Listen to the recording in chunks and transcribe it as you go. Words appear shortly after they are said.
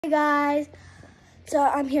Hey guys, so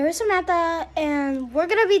I'm here with Samantha, and we're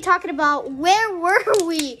gonna be talking about where were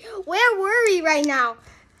we right now?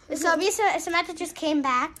 So me and Samantha just came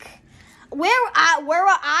back. Where were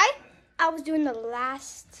I? I was doing the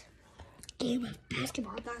last game of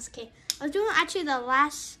basketball. That's okay. I was doing actually the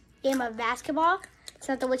last game of basketball.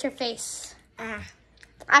 Samantha, what's your face?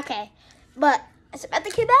 Okay, but Samantha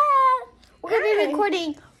came back. We're gonna be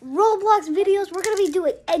recording Roblox videos. We're gonna be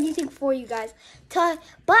doing anything for you guys. But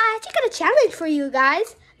I actually got a challenge for you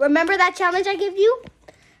guys. Remember that challenge I gave you?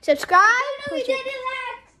 Subscribe. No, we didn't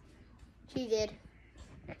that. She did.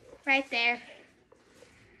 Right there.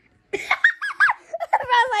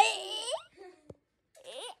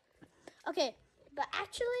 Okay, but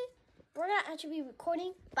actually, we're not actually be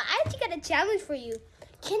recording. But I actually got a challenge for you.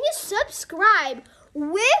 Can you subscribe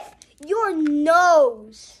with your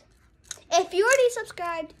nose? If you already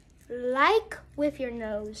subscribed, like with your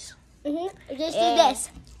nose. Just do this.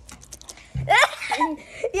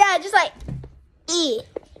 Yeah, just like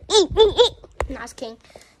No, it's king.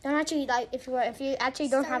 Don't actually like if you actually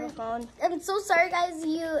don't have a phone. I'm so sorry, guys.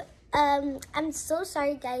 I'm so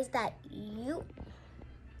sorry, guys, that you.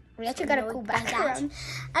 We actually got a cool background.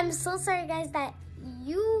 I'm so sorry, guys, that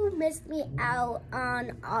you missed me out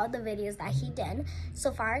on all the videos that he did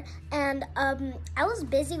so far, and I was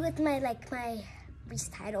busy with my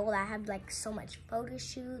recital. I had so much photo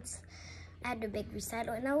shoots. I had a big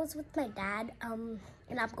recital, and I was with my dad. And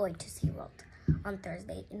I'm going to SeaWorld on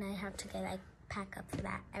Thursday, and I have to get pack up for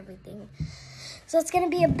that everything. So it's gonna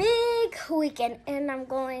be a big weekend, and I'm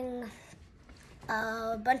going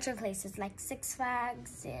a bunch of places like Six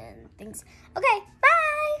Flags and things. Okay,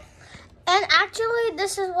 bye. And actually,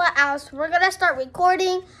 this is what else. We're going to start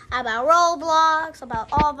recording about Roblox, about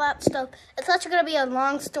all that stuff. It's actually going to be a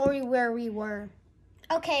long story where we were.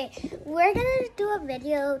 Okay, we're going to do a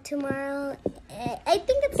video tomorrow. I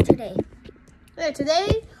think it's today. Yeah,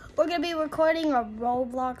 today, we're going to be recording a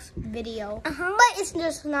Roblox video. But it's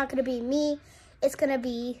just not going to be me. It's going to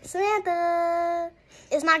be Samantha.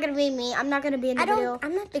 It's not going to be me. I'm not going to be in the video.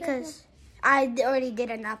 I'm not because I already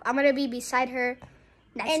did enough. I'm going to be beside her.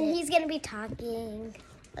 He's going to be talking.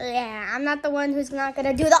 Yeah, I'm not the one who's not going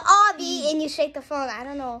to do the obby and you shake the phone. I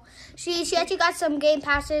don't know. She actually got some game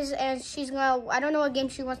passes and she's going to, I don't know what game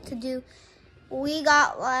she wants to do. We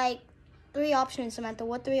got 3 options, Samantha.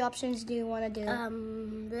 What 3 options do you want to do?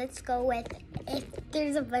 Let's go with, if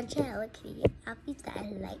there's a bunch of Hello Kitty outfits that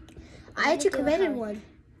I like. I actually created one.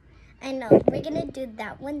 I know. We're going to do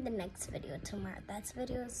that one the next video tomorrow. That's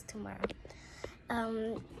videos tomorrow.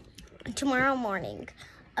 Tomorrow morning.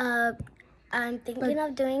 I'm thinking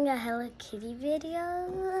of doing a Hello Kitty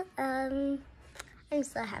video. I'm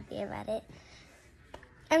so happy about it.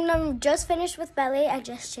 And I'm just finished with ballet. I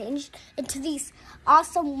just changed into these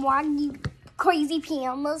awesome, waggy, crazy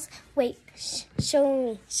pajamas. Wait,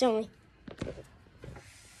 show me.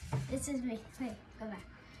 This is me. Wait, go back.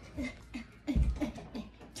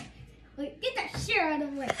 Wait, get that shirt out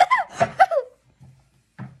of the way.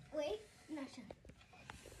 Wait, no, show.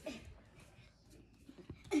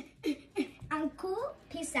 I'm cool.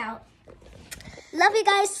 Peace out. Love you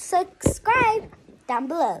guys. Subscribe down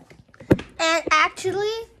below. And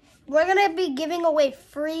actually, we're going to be giving away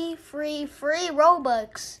free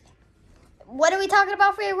Robux. What are we talking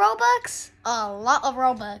about free Robux? A lot of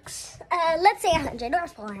Robux. Let's say 100 or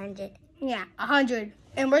 400. Yeah, 100.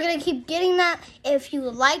 And we're going to keep getting that if you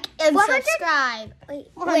like and 400? subscribe.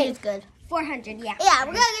 Wait, 400 is good. 400, yeah. Yeah,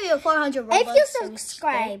 we're going to give you a 400 Robux. If you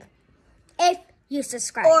subscribe. If you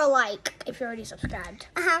subscribe. Or if you're already subscribed.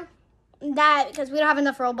 That, because we don't have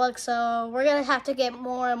enough Robux, so we're going to have to get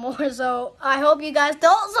more and more. So I hope you guys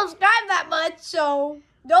don't subscribe that much, so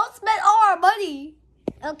don't spend all our money.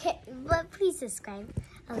 Okay, but please subscribe.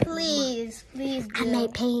 Please do. I'm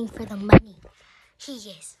not paying for the money. He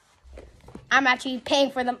is. I'm actually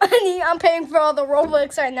paying for the money. I'm paying for all the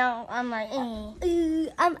Robux right now. I'm like,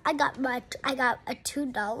 I got a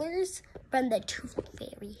 $2 from the Tooth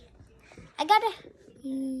Fairy. I got a. I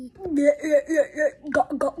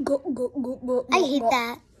hate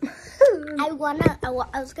that.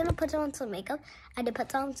 I was gonna put on some makeup. I did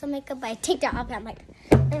put on some makeup, but I take that off. And I'm like,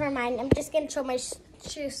 never mind. I'm just gonna show my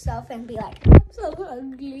true self and be like, I'm so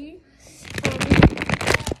ugly.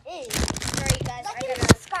 sorry guys. Like and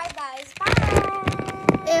subscribe, guys.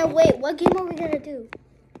 Bye. And wait, what game are we gonna do?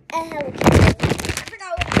 Hello Kitty. I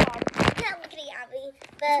forgot what it's called. Hello Kitty, Abby.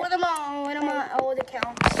 What am I old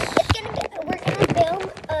accounts? We're gonna film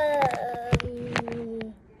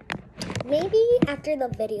maybe after the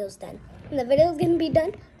video's done. And the video's gonna be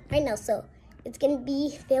done right now, so it's gonna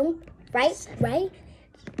be filmed right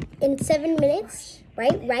in 7 minutes.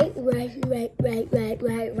 Right. 7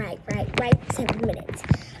 minutes.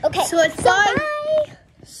 Okay. So it's done. Bye.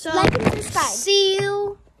 So Like and subscribe. see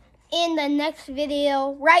you in the next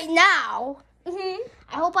video right now. I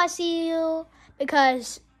hope I see you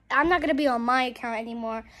because I'm not gonna be on my account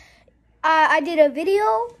anymore. I did a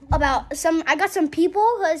video about I got some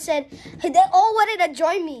people who said they all wanted to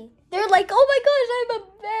join me. They're like, oh my gosh, I'm a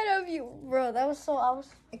fan of you. Bro, that was so, I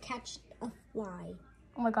catched a fly.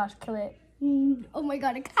 oh my gosh, kill it. Oh my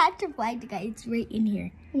god, I catched a fly, guys. It's right in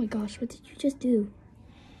here. Oh my gosh, what did you just do?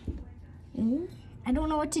 I don't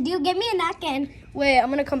know what to do. Give me a napkin. Wait, I'm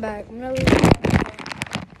gonna come back. I'm gonna leave.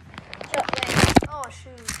 Oh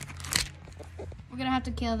shoot. We're gonna have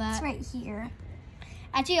to kill that. It's right here.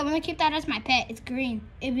 Actually, I'm gonna keep that as my pet. It's green.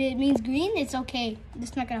 If it means green, it's okay.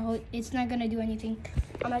 It's not gonna do anything.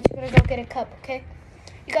 I'm actually gonna go get a cup, okay?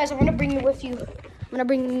 You guys, I'm gonna bring you with you. I'm gonna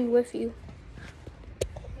bring you with you.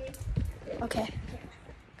 Okay.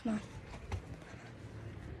 Come on.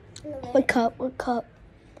 What cup? What cup?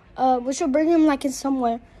 We should bring him like in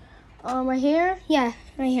somewhere. Right here? Yeah,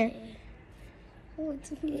 right here.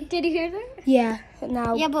 Did you hear that? Yeah.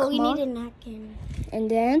 Now. Yeah, but we come need on. a napkin.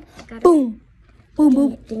 And then, boom. Boom,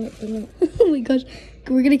 boom. Ding it. Oh my gosh.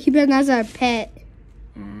 We're gonna keep him as our pet.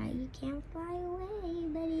 You can't fly away,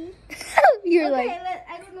 buddy. You're Okay, like,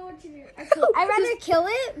 I don't know what to do. Okay, I'd rather kill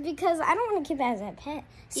it because I don't want to keep it as a pet.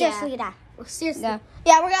 Seriously, Yeah. Seriously. yeah,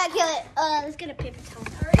 we're gonna kill it. Let's get a paper towel.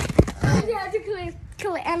 You have to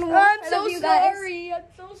kill an animal. I'm I so love you guys. sorry. I'm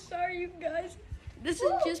so sorry, you guys. This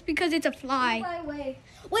is just because it's a fly. Fly away.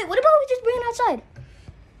 Wait, what about we just bring it outside?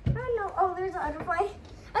 I don't know. Oh, there's an other fly.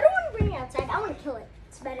 I don't want to bring it outside. I want to kill it.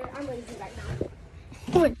 It's better. I'm lazy right now.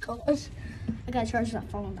 Oh my gosh. I gotta charge that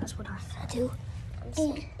phone. That's what I gotta do.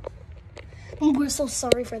 We're so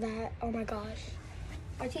sorry for that. Oh my gosh.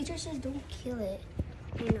 Our teacher says don't kill it.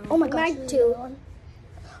 I know. Oh my gosh. Mine too.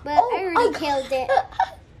 But Oh, I already killed it.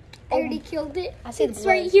 I already killed it. I see the It's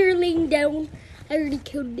right blood. here laying down. I already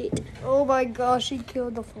killed it. Oh my gosh, she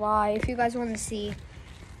killed the fly. If you guys want to see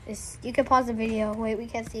this, you can pause the video. Wait, we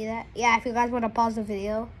can't see that. Yeah, if you guys want to pause the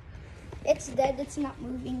video. It's dead. It's not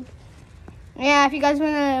moving. Yeah, if you guys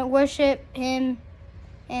want to worship him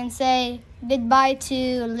and say goodbye to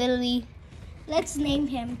Lily. Let's name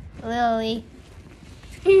him. Lily.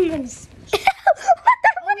 What What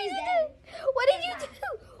did you do? What did you do?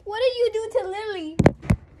 What did you do to Lily?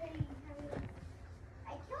 I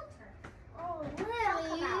killed her. Oh,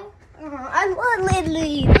 Lily. I love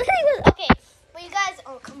Lily. Okay, but you guys.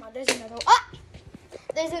 Oh, come on. There's another one. Ah!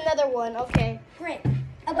 There's another one. Okay. Great.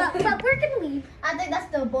 But we're gonna leave. I think that's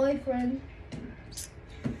the boyfriend.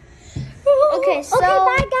 Okay, so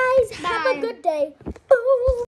bye guys. Have bye. a good day.